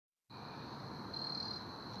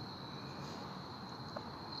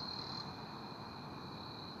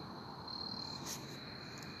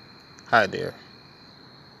Hi there,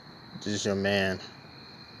 this is your man,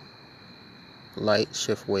 Light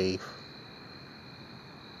Shift Wave,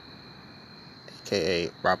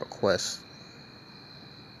 aka Robert Quest,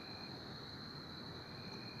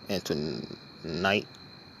 and tonight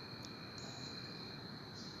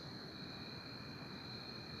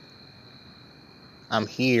I'm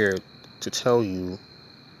here to tell you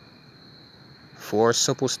 4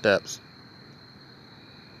 simple steps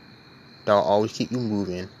that will always keep you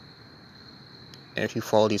moving. And if you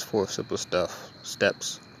follow these 4 simple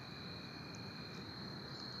steps,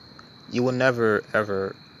 you will never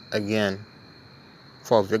ever again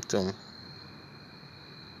fall victim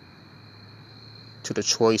to the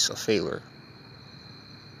choice of failure.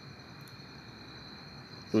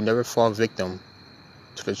 You'll never fall victim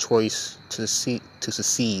to the choice to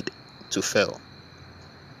succeed, to fail.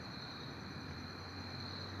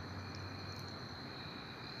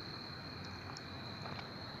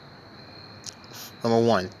 Number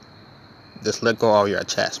 1, just let go of your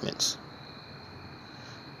attachments.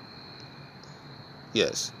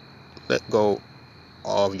 Yes, let go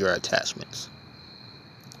of your attachments.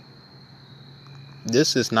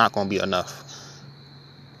 This is not going to be enough.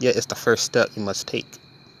 Yet it's the first step you must take.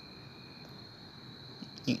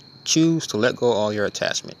 You choose to let go of all your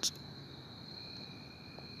attachments.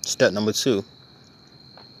 Step number 2,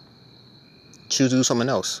 choose to do something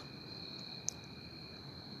else.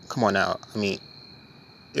 Come on now. I mean,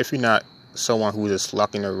 if you're not someone who's just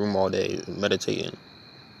locked in a room all day meditating,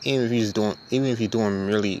 even if you're doing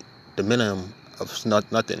really the minimum of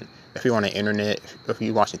nothing, if you're on the internet, if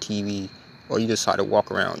you're watching TV, or you decide to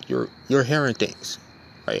walk around, you're hearing things,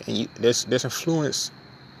 right? And there's influence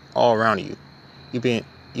all around you. You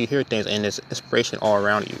hear things, and there's inspiration all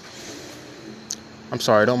around you. I'm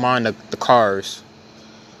sorry, don't mind the cars.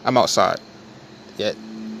 I'm outside. Yet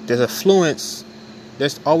there's influence.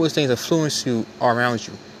 There's always things influence you all around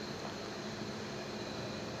you.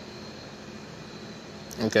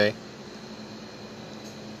 Okay?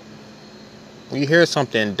 When you hear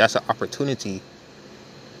something that's an opportunity,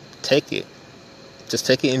 take it. Just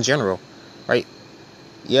take it in general, right?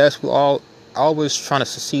 Yes, we're all always trying to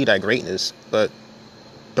succeed at greatness, but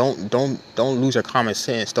don't lose your common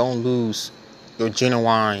sense. Don't lose your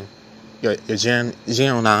genuine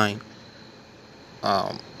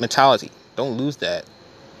mentality. Don't lose that.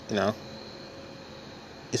 You know,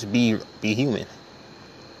 it's be human.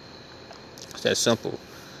 It's that simple.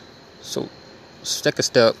 So, second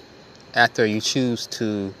step, after you choose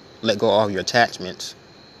to let go of your attachments,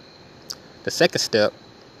 the second step,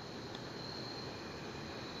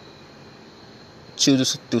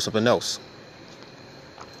 choose to do something else.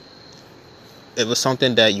 If it's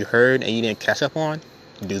something that you heard and you didn't catch up on,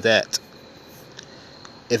 do that.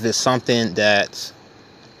 If it's something that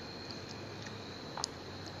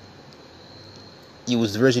you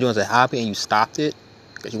was originally doing as a hobby and you stopped it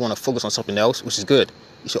because you want to focus on something else, which is good.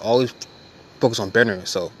 You should always focus on bettering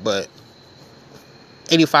yourself. But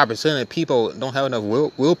 85% of people don't have enough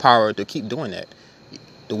willpower to keep doing that.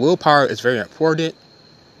 The willpower is very important,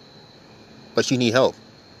 but you need help.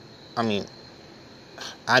 I mean,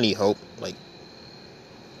 I need help.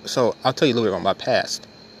 So I'll tell you a little bit about my past.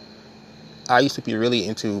 I used to be really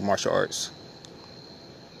into martial arts,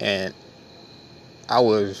 and I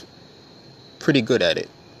was pretty good at it.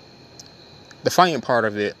 The fighting part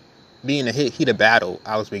of it, being a heat of battle,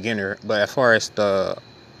 I was a beginner. But as far as the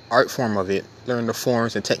art form of it, learning the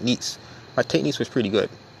forms and techniques, my techniques was pretty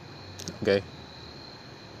good. Okay,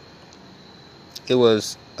 it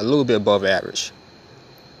was a little bit above average,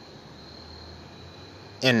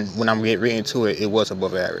 and when I'm getting right into it, it was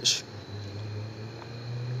above average.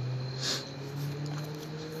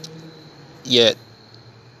 Yet,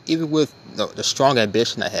 even with the strong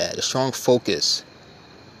ambition I had, the strong focus,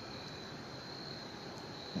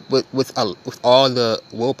 with all the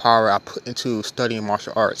willpower I put into studying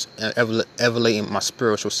martial arts and elevating my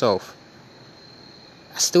spiritual self,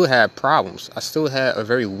 I still had problems. I still had a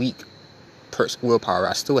very weak willpower.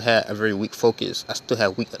 I still had a very weak focus. I still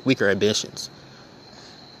had weaker ambitions.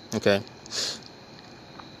 Okay,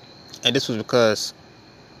 and this was because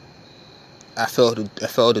I failed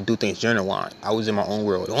to do things genuine. I was in my own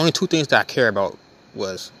world. The only 2 things that I care about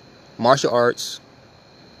was martial arts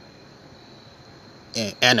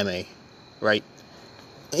and anime, right?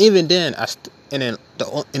 Even then, and then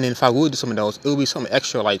if I would do some of those, it would be something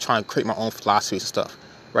extra, like trying to create my own philosophies and stuff,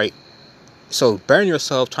 right? So burn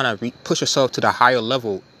yourself, trying to push yourself to the higher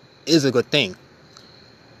level, is a good thing.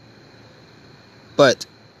 But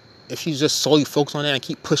if you just solely focus on that and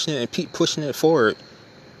keep pushing it forward,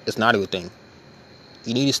 it's not a good thing.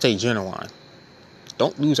 You need to stay genuine.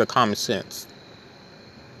 Don't lose your common sense.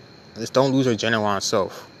 Just don't lose your genuine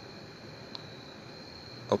self.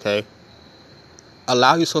 Okay?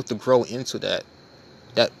 Allow yourself to grow into that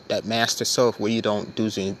master self where you don't do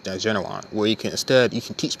that genuine. Where you can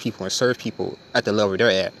teach people and serve people at the level they're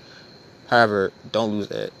at. However, don't lose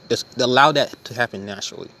that. Just allow that to happen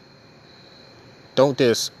naturally. Don't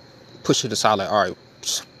just push it aside like, all right,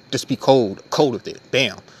 just be cold with it.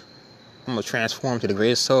 Bam. I'm going to transform to the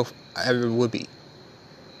greatest self I ever would be.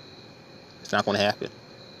 It's not going to happen.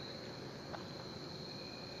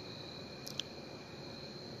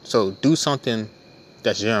 So do something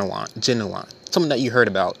that's genuine. Something that you heard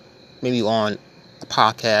about. Maybe on a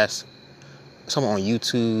podcast, something on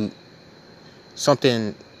YouTube,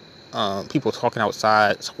 something people talking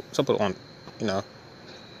outside, something on,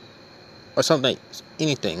 or something,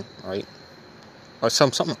 anything, right? Or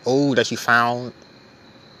something old that you found,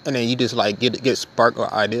 and then you just like get spark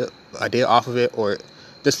or idea off of it, or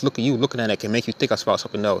just looking at it can make you think about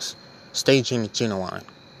something else. Stay genuine,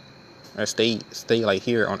 right? Stay like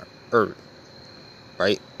here on Earth,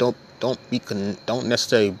 right? Don't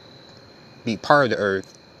necessarily be part of the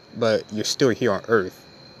Earth, but you're still here on Earth.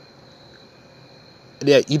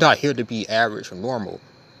 Yeah, you're not here to be average or normal,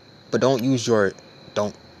 but don't just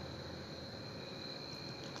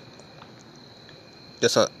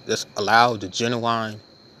allow the genuine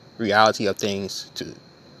reality of things to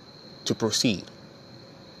proceed.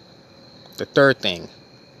 The third thing,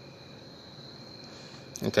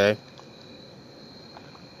 okay,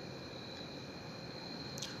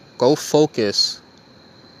 go focus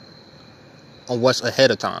on what's ahead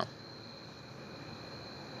of time.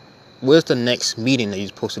 Where's the next meeting that you're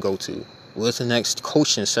supposed to go to? Where's the next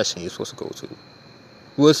coaching session you're supposed to go to?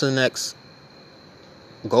 Where's the next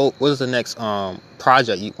goal? What's the next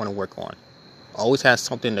project you want to work on? Always have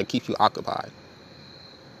something to keep you occupied.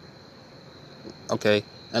 Okay?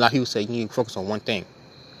 And a lot of people say you need to focus on one thing.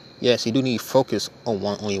 Yes, you do need to focus on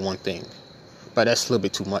only one thing. But that's a little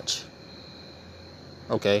bit too much.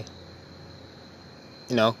 Okay?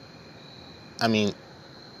 I mean,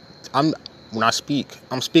 I'm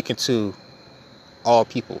speaking to all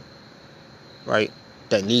people, right?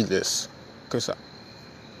 That need this. Because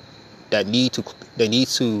they need to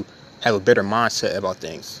have a better mindset about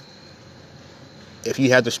things. If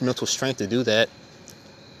you have the mental strength to do that,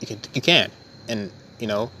 you can. And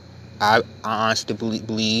I honestly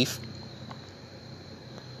believe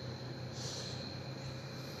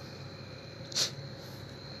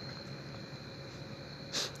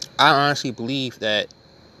that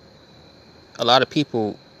a lot of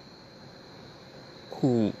people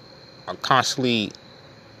who are constantly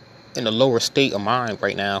in a lower state of mind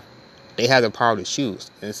right now, they have the power to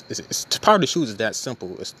choose. The power to choose is that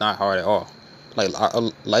simple. It's not hard at all. Like,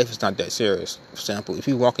 life is not that serious. For example, if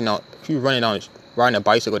you're riding a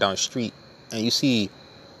bicycle down the street and you see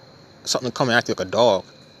something coming after you like a dog,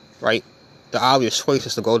 right? The obvious choice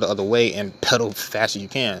is to go the other way and pedal fast as you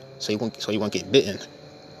can, so you won't get bitten.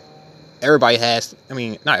 Everybody has. I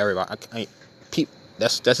mean, not everybody.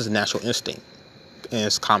 That's his natural instinct, and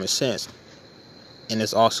it's common sense, and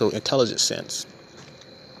it's also intelligent sense.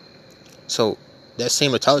 So that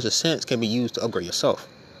same intelligent sense can be used to upgrade yourself.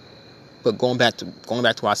 But going back to what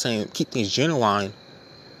I was saying, keep things genuine,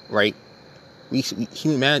 right?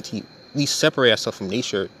 Humanity, we separate ourselves from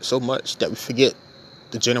nature so much that we forget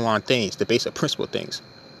the genuine things, the basic principle things.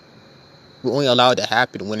 We only allow it to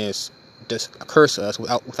happen when it's just occurs to us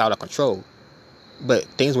without our control. But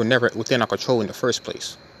things were never within our control in the first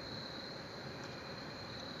place.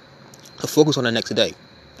 So focus on the next day,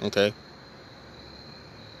 okay?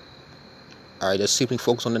 All right, just simply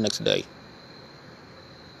focus on the next day.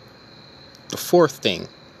 The fourth thing,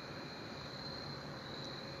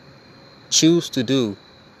 choose to do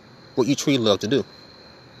what you truly love to do.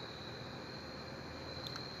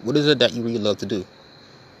 What is it that you really love to do?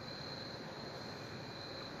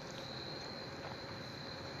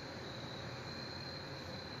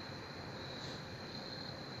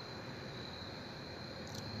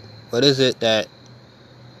 What is it that,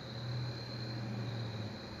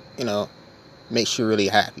 makes you really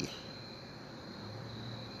happy?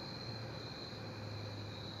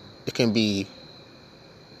 It can be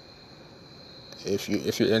if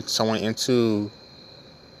you're someone into,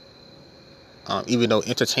 even though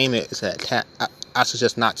entertainment is I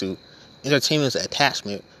suggest not to. Entertainment is an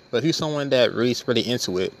attachment, but if you're someone that really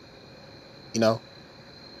into it,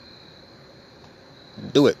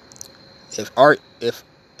 do it.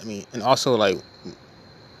 And also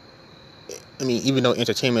even though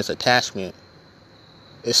entertainment is attachment,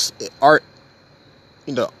 art,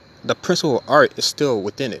 the principle of art is still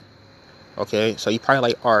within it. Okay, so you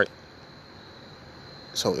probably like art,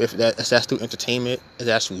 So if that's through entertainment, if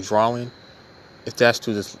that's through drawing, if that's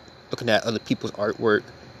through just looking at other people's artwork,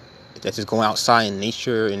 if that's just going outside in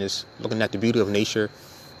nature and just looking at the beauty of nature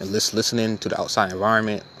and listening to the outside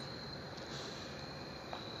environment,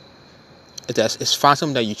 it's find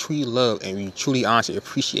something that you truly love and you truly honestly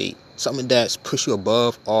appreciate, something that's pushed you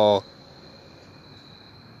above all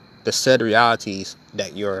the said realities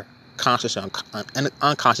that your conscious and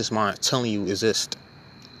unconscious mind telling you exist.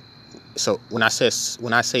 So when I say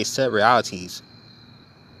said realities,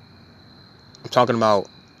 I'm talking about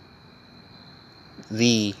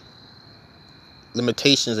the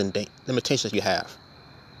limitations you have.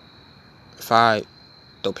 If I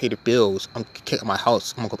don't pay the bills, I'm kicked out of my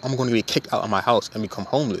house. I'm going to be kicked out of my house and become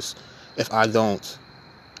homeless. If I don't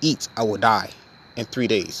eat, I will die in 3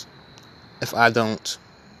 days. If I don't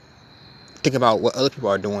think about what other people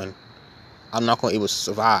are doing, I'm not going to be able to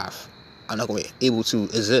survive. I'm not going to be able to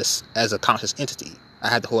exist as a conscious entity. I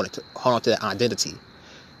have to hold on to that identity.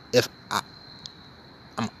 If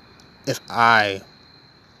I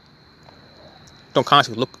don't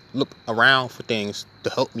constantly look around for things to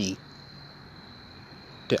help me,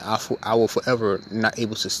 then I will forever not be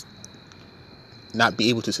able to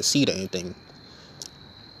succeed at anything.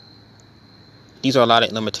 These are a lot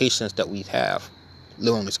of limitations that we have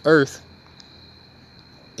living on this earth.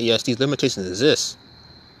 And yes, these limitations exist.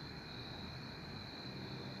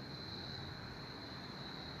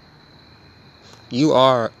 You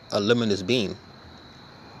are a limitless being.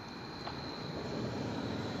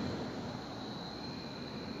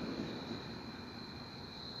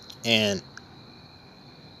 And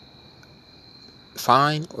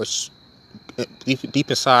find or deep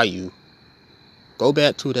inside you, go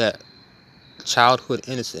back to that childhood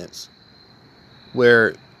innocence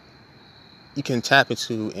where you can tap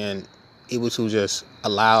into and able to just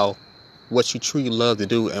allow what you truly love to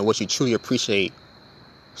do and what you truly appreciate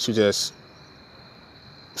to just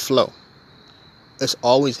flow. It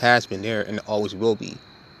always has been there and it always will be.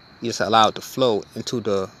 You just allow it to flow into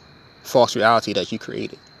the false reality that you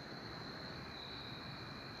created.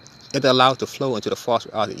 It allows it to flow into the false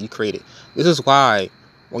reality that you created. This is why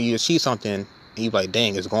when you achieve something and you're like,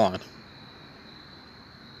 dang, it's gone.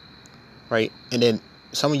 Right? And then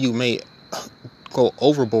some of you may go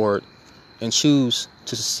overboard and choose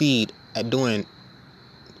to succeed at doing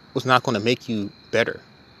what's not going to make you better.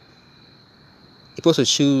 You're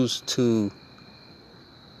supposed to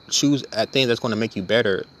choose at things that's going to make you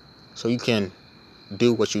better so you can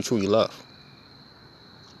do what you truly love.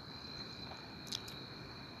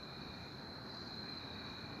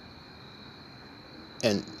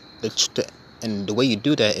 And the way you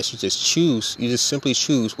do that is you just simply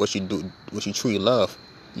choose what you truly love.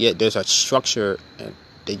 Yet there's a structure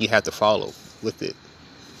that you have to follow with it.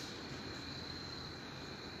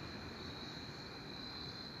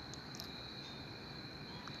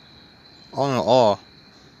 All in all,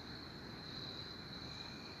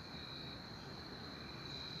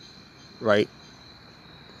 right?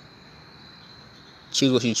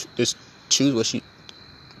 Choose the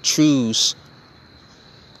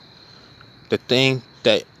thing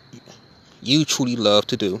that you truly love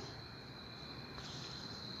to do.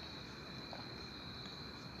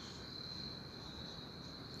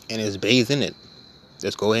 And is bathed in it.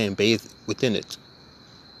 Just go ahead and bathe within it.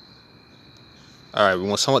 Alright, we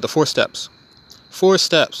want to sum up the 4 steps. 4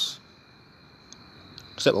 steps.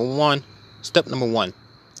 Step number one.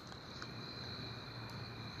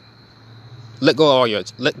 Let go of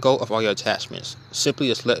all your attachments. Simply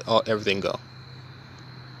just let everything go.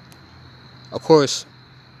 Of course,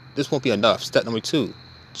 this won't be enough. Step number 2.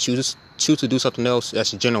 Choose to do something else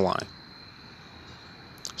that's genuine.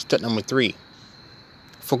 Step number 3.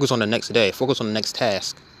 Focus on the next day. Focus on the next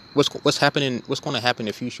task. What's happening? What's going to happen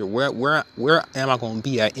in the future? Where am I going to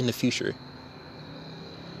be at in the future?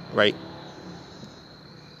 Right?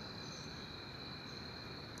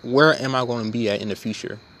 Where am I going to be at in the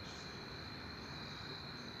future?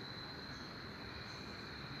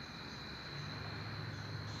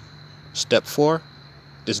 Step 4.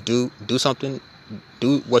 Just do something.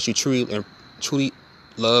 Do what you truly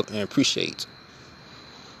love and appreciate.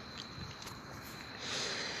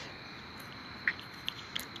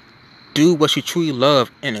 Do what you truly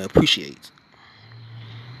love and appreciate.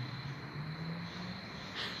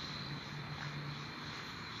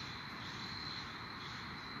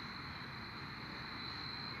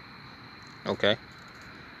 Okay?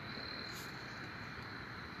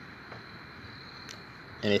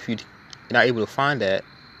 And if you're not able to find that,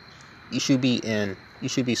 you should be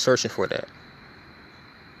searching for that.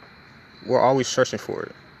 We're always searching for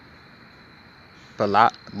it.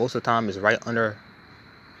 But most of the time it's right under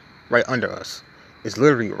us. is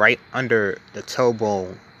literally right under the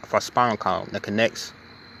tailbone of our spinal column that connects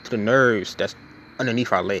to the nerves that's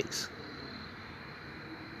underneath our legs.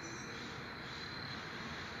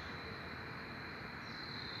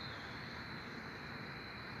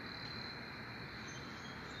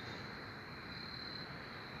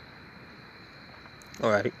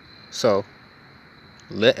 Alright, so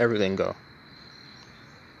let everything go.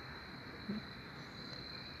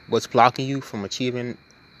 What's blocking you from achieving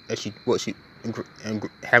and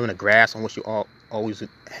having a grasp on what you always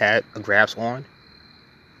had a grasp on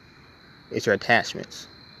is your attachments.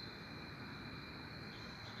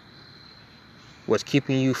 What's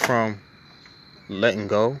keeping you from letting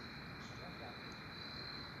go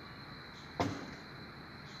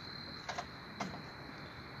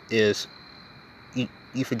is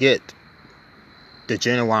you forget the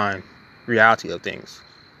genuine reality of things.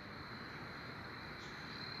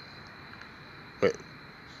 But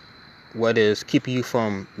what is keeping you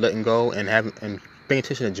from letting go and paying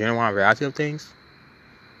attention to the genuine reality of things?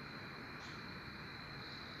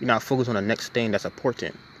 You're not focused on the next thing that's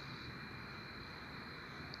important.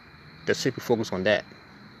 Just simply focus on that.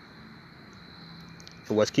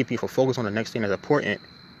 So what's keeping you from focus on the next thing that's important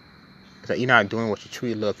is that you're not doing what you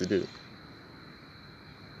truly love to do.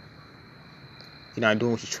 You're not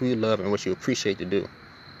doing what you truly love and what you appreciate to do.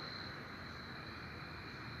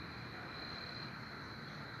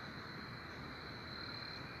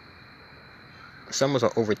 Some of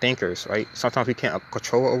us are overthinkers, right? Sometimes we can't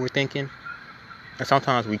control overthinking, and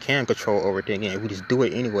sometimes we can control overthinking, and we just do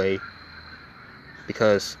it anyway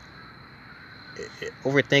because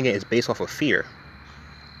overthinking is based off of fear.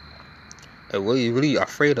 And what you're really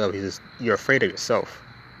afraid of is you're afraid of yourself,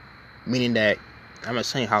 meaning that I'm not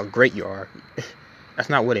saying how great you are. That's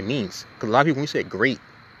not what it means. Because a lot of people, when we say great,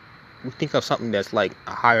 we think of something that's like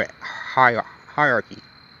a hierarchy.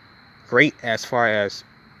 Great as far as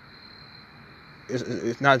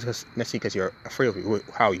it's not just necessarily because you're afraid of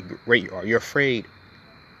how great you are. You're afraid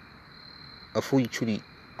of who you truly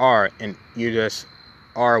are, and you just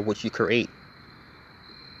are what you create.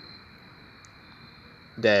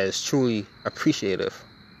 That is truly appreciative.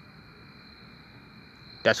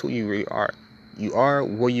 That's who you really are. You are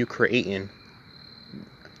what you're creating.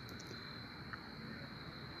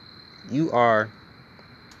 You are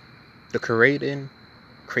the creative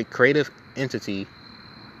entity,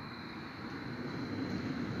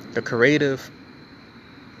 the creative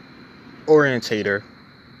orientator,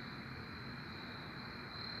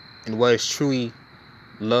 and what is truly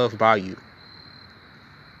loved by you.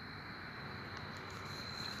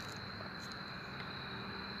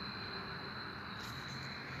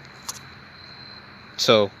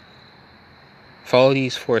 So, follow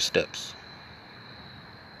these 4 steps.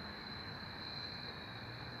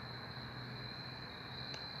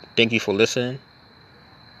 Thank you for listening.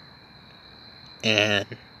 And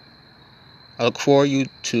I look forward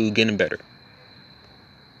to getting better.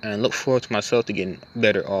 And I look forward to myself to getting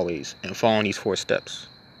better always and following these 4 steps.